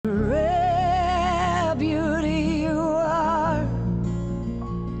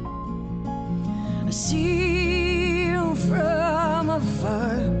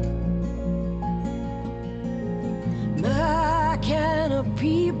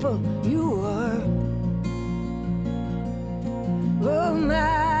people you were. Oh,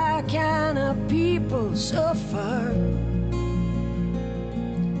 my kind of people suffer.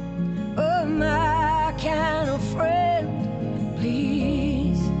 Oh, my kind of friend,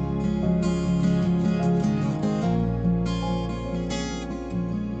 please.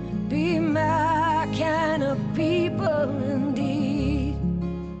 Be my kind of people indeed.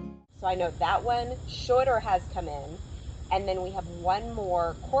 So I know that one should or has come in. And then we have one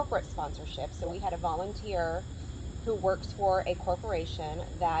more corporate sponsorship. So we had a volunteer who works for a corporation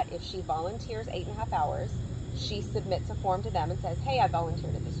that if she volunteers 8.5 hours, she submits a form to them and says, hey, I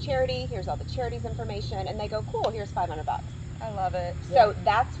volunteered at this charity. Here's all the charity's information. And they go, cool, here's $500. I love it. So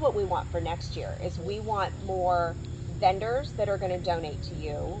that's what we want for next year, is we want more vendors that are going to donate to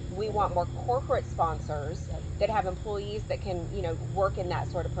you. We want more corporate sponsors that have employees that can, work in that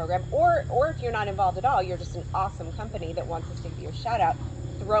sort of program. Or if you're not involved at all, you're just an awesome company that wants us to give you a shout out,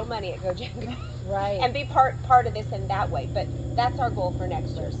 throw money at GoJenga. Right. And be part of this in that way. But that's our goal for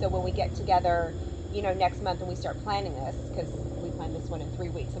next year. So when we get together, next month and we start planning this, because we planned this one in 3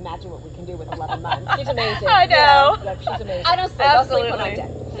 weeks. Imagine what we can do with 11 months. She's amazing. I know. Yeah, she's amazing. I don't sleep. I'll sleep when I'm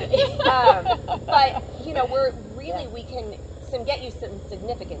dead. But we're really, we can get you some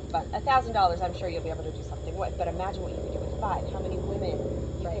significant fun. $1,000, I'm sure you'll be able to do something with. But imagine what you could do with 5. How many women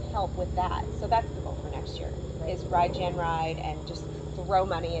you could help with that? So that's the goal for next year. Is Ride Jen Ride and just throw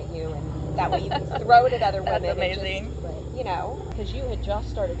money at you, and that way you can throw it at other women. That's amazing. And just, because you had just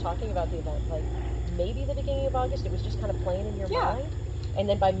started talking about the event, like maybe the beginning of August. It was just kind of playing in your mind, and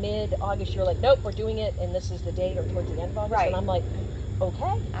then by mid-August you're like, nope, we're doing it, and this is the date, or towards the end of August. And I'm like,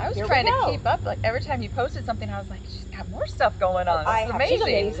 okay. I was trying to keep up. Like every time you posted something, I was like, she's got more stuff going on. It's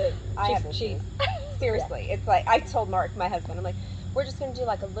amazing. She's seriously, it's like I told Mark, my husband, I'm like, we're just going to do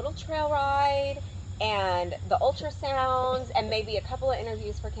like a little trail ride and the ultrasounds and maybe a couple of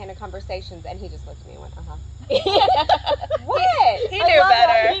interviews for Candid Conversations, and he just looked at me and went, what? He knew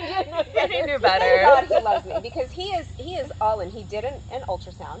better. He knew better. Thank God he loves me, because he is all in. He did an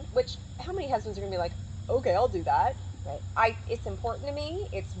ultrasound, which how many husbands are going to be like, okay, I'll do that. Right. It's important to me.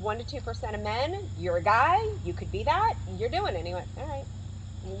 It's 1% to 2% of men. You're a guy. You could be that. You're doing it. And he went, all right.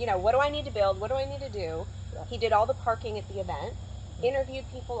 What do I need to build? What do I need to do? Yeah. He did all the parking at the event. Interviewed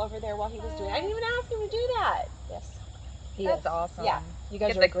people over there while he was doing it. I didn't even ask him to do that. Yes. That's awesome. Yeah. You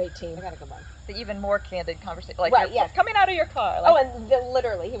guys are a great team. I got a good one. The even more candid conversation. Like, coming out of your car. Like, and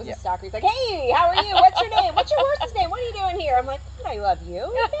literally, he was a stalker. He's like, hey, how are you? What's your name? What's your horse's name? What are you doing here? I'm like, God, I love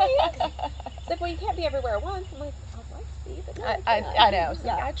you. Thanks. It's like, well, you can't be everywhere at once. I'm like, I'd like to be, but no, I know. So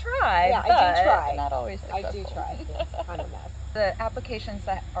I try. Yeah, I do try. Not always successful. I do try. It's kind of a mess. The applications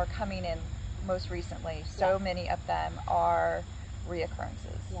that are coming in most recently, so many of them are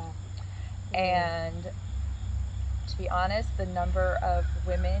reoccurrences. Yeah. And to be honest, the number of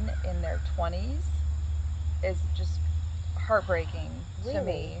women in their 20s is just heartbreaking to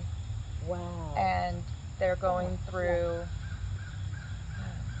me. Wow. And they're going through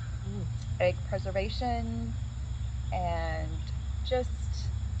egg preservation, and just,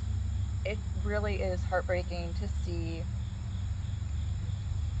 it really is heartbreaking to see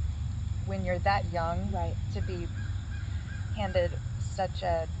when you're that young to be handed such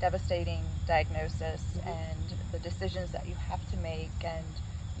a devastating diagnosis and the decisions that you have to make, and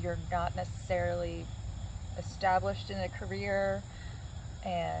you're not necessarily established in a career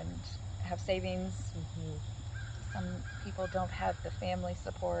and have savings. Some people don't have the family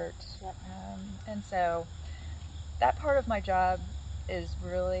support. And so that part of my job is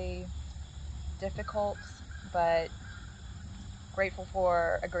really difficult, but grateful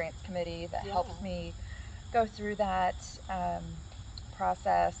for a grants committee that helps me go through that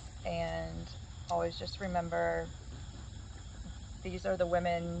process, and always just remember these are the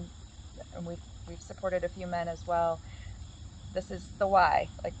women, and we've supported a few men as well. This is the why.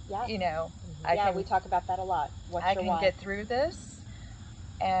 Like, we talk about that a lot. I can get through this,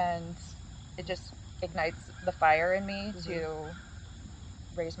 and it just ignites the fire in me to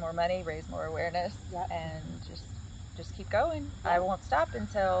raise more money, raise more awareness, and just keep going. I won't stop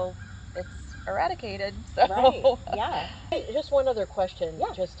until it's eradicated. So. Just one other question,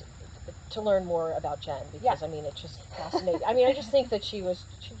 just to learn more about Jen, because I mean, it's just fascinating. I mean, I just think that she's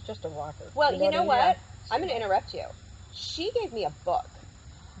just a rocker. Well, you know what? I'm going to interrupt you. She gave me a book,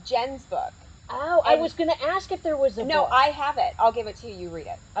 Jen's book. Oh, I was going to ask if there was a book. No, I have it. I'll give it to you. You read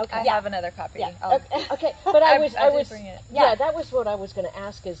it. Okay. I have another copy. Yeah. Okay. But I was bring it. that was what I was going to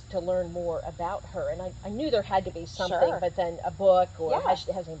ask, is to learn more about her. And I knew there had to be something, but then a book, or has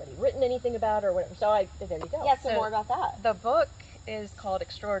anybody written anything about her, or whatever. So there you go. Yeah, so more about that. The book is called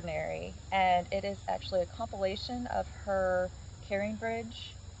Extraordinary, and it is actually a compilation of her CaringBridge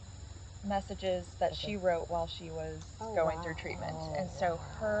messages that she wrote while she was going through treatment. And so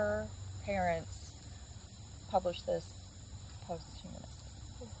her parents published this posthumous.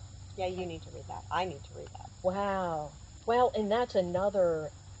 Yeah, you need to read that. I need to read that. Wow. Well, and that's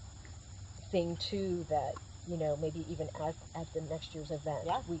another thing too that, you know, maybe even at the next year's event,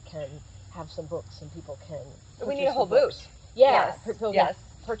 we can have some books and people can. We need a whole booth. Yeah, people can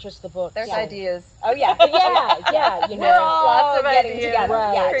purchase the book. There's ideas. Oh yeah, yeah. You know, we're all lots of getting ideas. together.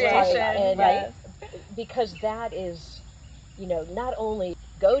 Right, Creation, and yes. because that is, you know, not only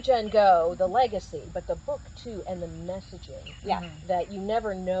Go Jen Go, the legacy, but the book too, and the messaging. Yeah. That you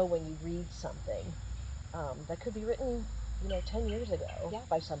never know when you read something that could be written, you know, 10 years ago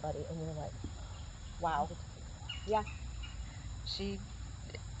by somebody, and you're like, wow. Yeah. She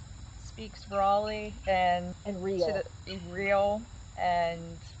speaks rawly and real. Real, and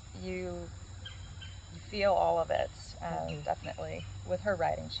you feel all of it. Definitely with her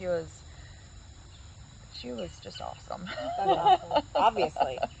writing, she was just awesome. Awesome.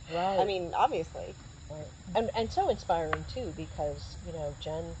 Obviously, right. I mean, obviously, right. And so inspiring too, because you know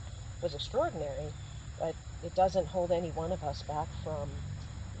Jen was extraordinary, but it doesn't hold any one of us back from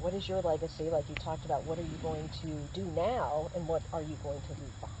what is your legacy, like you talked about. What are you going to do now, and what are you going to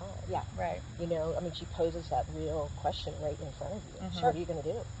leave behind? Yeah, right. You know, I mean, she poses that real question right in front of you. Sure. What are you going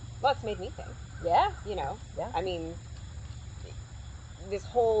to do? Well, it's made me think. Yeah. You know. Yeah. I mean, this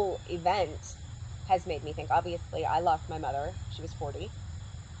whole event has made me think. Obviously, I lost my mother. She was 40.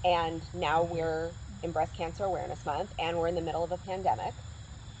 And now we're in Breast Cancer Awareness Month, and we're in the middle of a pandemic.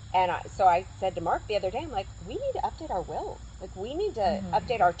 And so I said to Mark the other day, I'm like, we need to update our will. Like, we need to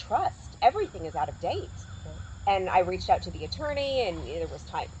update our trust. Everything is out of date. And I reached out to the attorney, and there was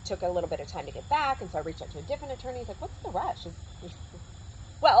time, took a little bit of time to get back. And so I reached out to a different attorney. He's like, what's the rush?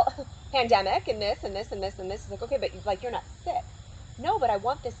 Well, pandemic and this and this and this and this. It's like, okay, but like, you're not sick. No, but I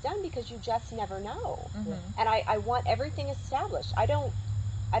want this done because you just never know. And I want everything established. I don't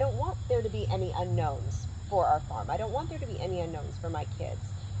want there to be any unknowns for our farm. I don't want there to be any unknowns for my kids.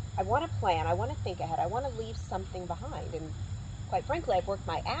 I want to plan. I want to think ahead. I want to leave something behind. And quite frankly, I've worked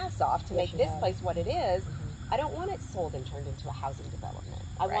my ass off to make this place what it is. I don't want it sold and turned into a housing development.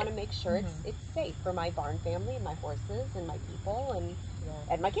 I want to make sure it's safe for my barn family and my horses and my people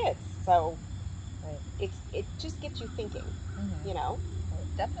and my kids. So it just gets you thinking, you know?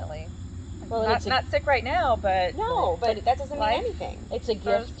 Definitely. Well, not sick right now, but but that doesn't mean anything. It's a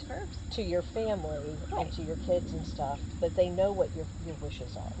gift to your family and to your kids and stuff, that they know what your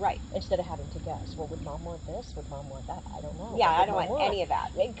wishes are. Right. Instead of having to guess, well, would mom want this? Would mom want that? I don't know. Yeah, I don't want any of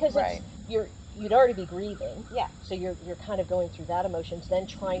that. Because you'd already be grieving. Yeah. So you're kind of going through that emotions, then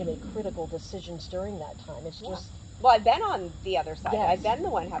trying to make critical decisions during that time. It's just. Well, I've been on the other side. Yes. I've been the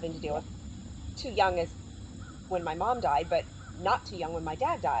one having to deal with too young as when my mom died, but not too young when my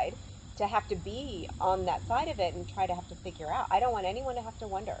dad died, to have to be on that side of it and try to have to figure out. I don't want anyone to have to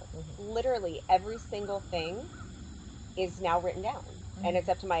wonder. Literally every single thing is now written down, and it's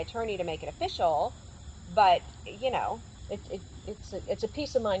up to my attorney to make it official. But you know, it's a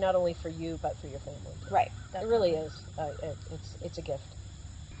peace of mind not only for you but for your family too. Right. Definitely. It really is. It's a gift.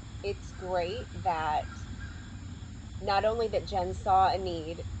 It's great that not only that Jen saw a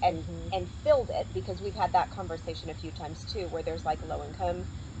need and filled it, because we've had that conversation a few times too, where there's like low income,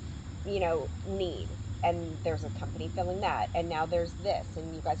 you know, need, and there's a company filling that, and now there's this,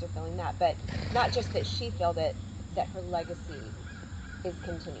 and you guys are filling that. But not just that she filled it, that her legacy is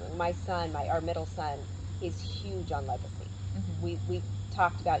continuing. My son, our middle son, is huge on legacy. We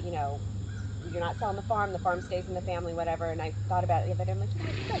talked about, you know, you're not selling the farm stays in the family, whatever. And I thought about it the other day. I'm like,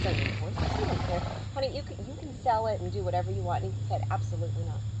 you guys aren't divorced. You don't care, honey. You can sell it and do whatever you want. And he said, absolutely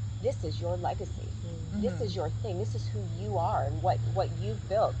not. This is your legacy. This is your thing. This is who you are and what you've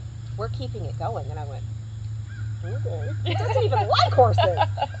built. We're keeping it going. And I went, okay. He doesn't even like horses.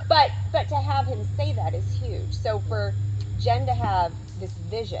 But to have him say that is huge. So for Jen to have this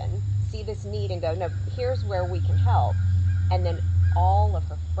vision, see this need, and go, no, here's where we can help, and then all of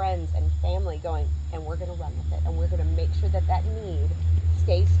her friends and family going, and we're going to run with it, and we're going to make sure that need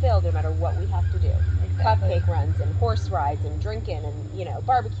stays filled no matter what we have to do. Exactly. Cupcake runs and horse rides and drinking and, you know,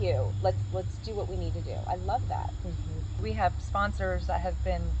 barbecue. Let's do what we need to do. I love that. We have sponsors that have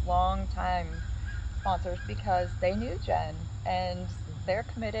been long time sponsors because they knew Jen, and they're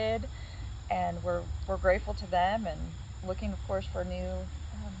committed, and we're grateful to them, and looking, of course, for new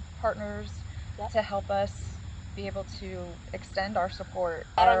partners to help us be able to extend our support.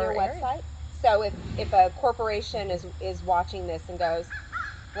 On your website? So if a corporation is watching this and goes,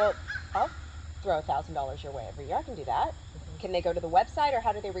 well, I'll throw $1,000 your way every year, I can do that. Can they go to the website, or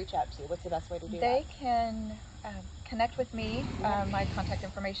how do they reach out to you? What's the best way to do that? They can connect with me. My contact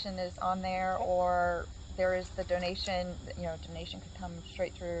information is on there, or there is the donation. Donation could come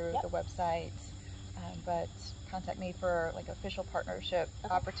straight through the website. But contact me for like official partnership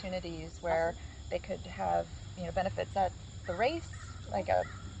opportunities where they could have benefits at the race, like a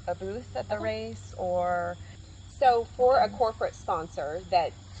booth at the race, or so for a corporate sponsor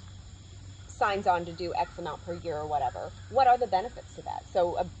that signs on to do X amount per year or whatever, what are the benefits to that?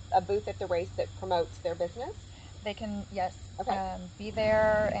 So a booth at the race that promotes their business? They can, be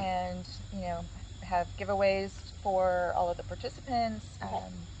there and, have giveaways for all of the participants,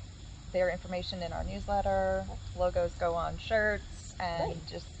 their information in our newsletter, logos go on shirts, and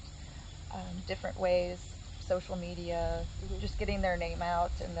just different ways, social media, just getting their name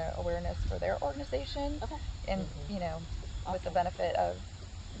out and the awareness for their organization, and, with the benefit of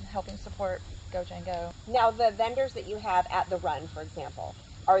helping support Go Jen Go. Now, the vendors that you have at the run, for example,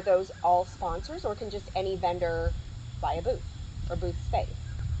 are those all sponsors, or can just any vendor buy a booth or booth space?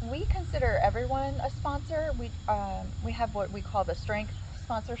 We consider everyone a sponsor. We have what we call the strength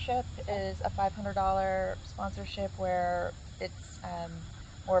sponsorship, is a $500 sponsorship where it's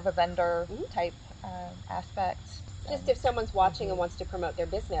more of a vendor type aspect. Just if someone's watching and wants to promote their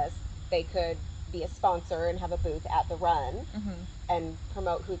business, they could be a sponsor and have a booth at the run and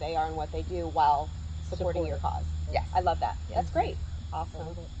promote who they are and what they do while supporting your cause. Yes. I love that. Yes. That's great.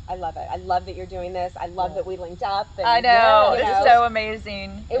 Awesome. I love it. I love that you're doing this. I love that we linked up. And, I know. It's so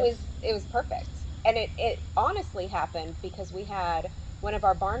amazing. It was perfect. And it honestly happened because we had one of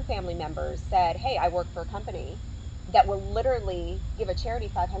our Barn family members said, hey, I work for a company that will literally give a charity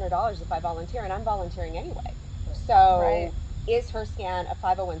 $500 if I volunteer, and I'm volunteering anyway. So is Her Scan a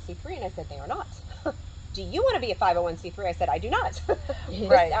 501c3? And I said, they are not. Do you want to be a 501c3? I said, I do not.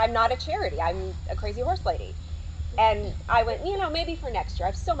 I'm not a charity. I'm a crazy horse lady. And I went, maybe for next year. I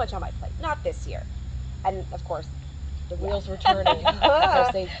have so much on my plate. Not this year. And of course, the wheels were turning.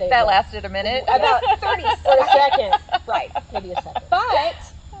 Because that lasted a minute. About 30 or a second. Right. Maybe a second. But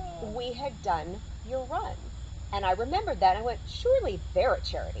we had done your run. And I remembered that. I went, surely they're a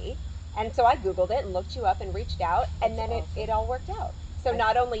charity. And so I Googled it and looked you up and reached out. And then it all worked out. So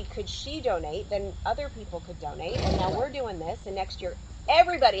not only could she donate, then other people could donate. And now we're doing this. And next year,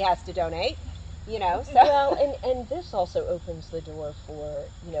 everybody has to donate. So. Well, and this also opens the door for,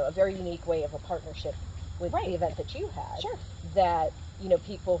 a very unique way of a partnership with the event that you had. Sure. That,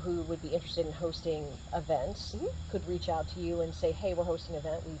 people who would be interested in hosting events could reach out to you and say, hey, we're hosting an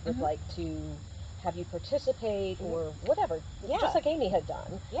event. We would like to have you participate or whatever. Just like Amy had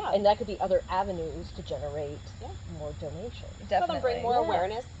done. Yeah. And that could be other avenues to generate more donations. Definitely. So bring more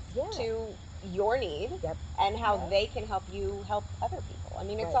awareness to your need and how they can help you help other people. I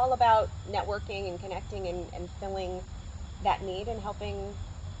mean, it's all about networking and connecting and filling that need and helping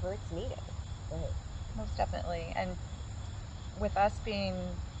where it's needed. Right. Most definitely. And with us being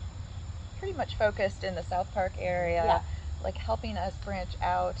pretty much focused in the South Park area, like helping us branch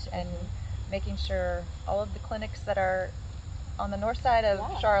out and making sure all of the clinics that are on the north side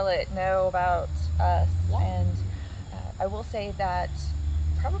of Charlotte know about us. And I will say that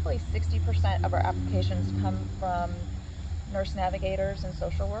probably 60% of our applications come from nurse navigators and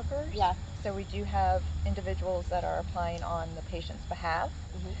social workers. Yeah. So we do have individuals that are applying on the patient's behalf.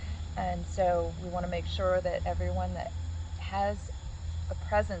 And so we want to make sure that everyone that has a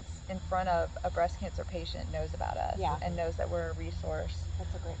presence in front of a breast cancer patient knows about us and knows that we're a resource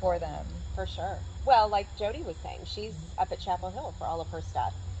for them. For sure. Well, like Jody was saying, she's up at Chapel Hill for all of her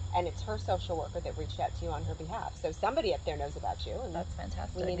stuff. And it's her social worker that reached out to you on her behalf. So somebody up there knows about you. And that's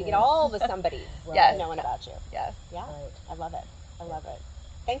fantastic. We need to get all the somebodies knowing about you. Yes. Yeah. Right. I love it. I love it.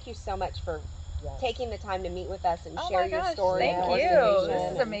 Thank you so much for taking the time to meet with us and share your story. Thank you.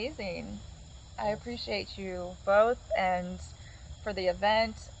 This is amazing. I appreciate you both, and for the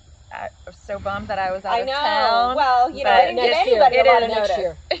event. I'm so bummed that I was out of town. Well, I didn't give anybody a lot of notice. Next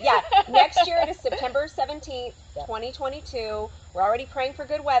year. Next year it is September 17th, 2022. We're already praying for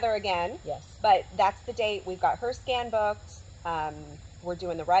good weather again. Yes. But that's the date. We've got Her Scan booked. We're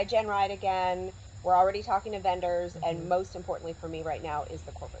doing the Ride Gen Ride again. We're already talking to vendors. And most importantly for me right now is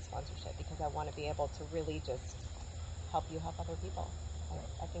the corporate sponsorship, because I want to be able to really just help you help other people.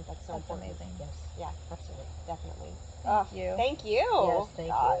 I think that's so important. Amazing. Yes. Yeah. Absolutely. Definitely. Thank you. Thank you. Yes, thank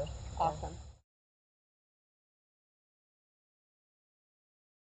you. Awesome.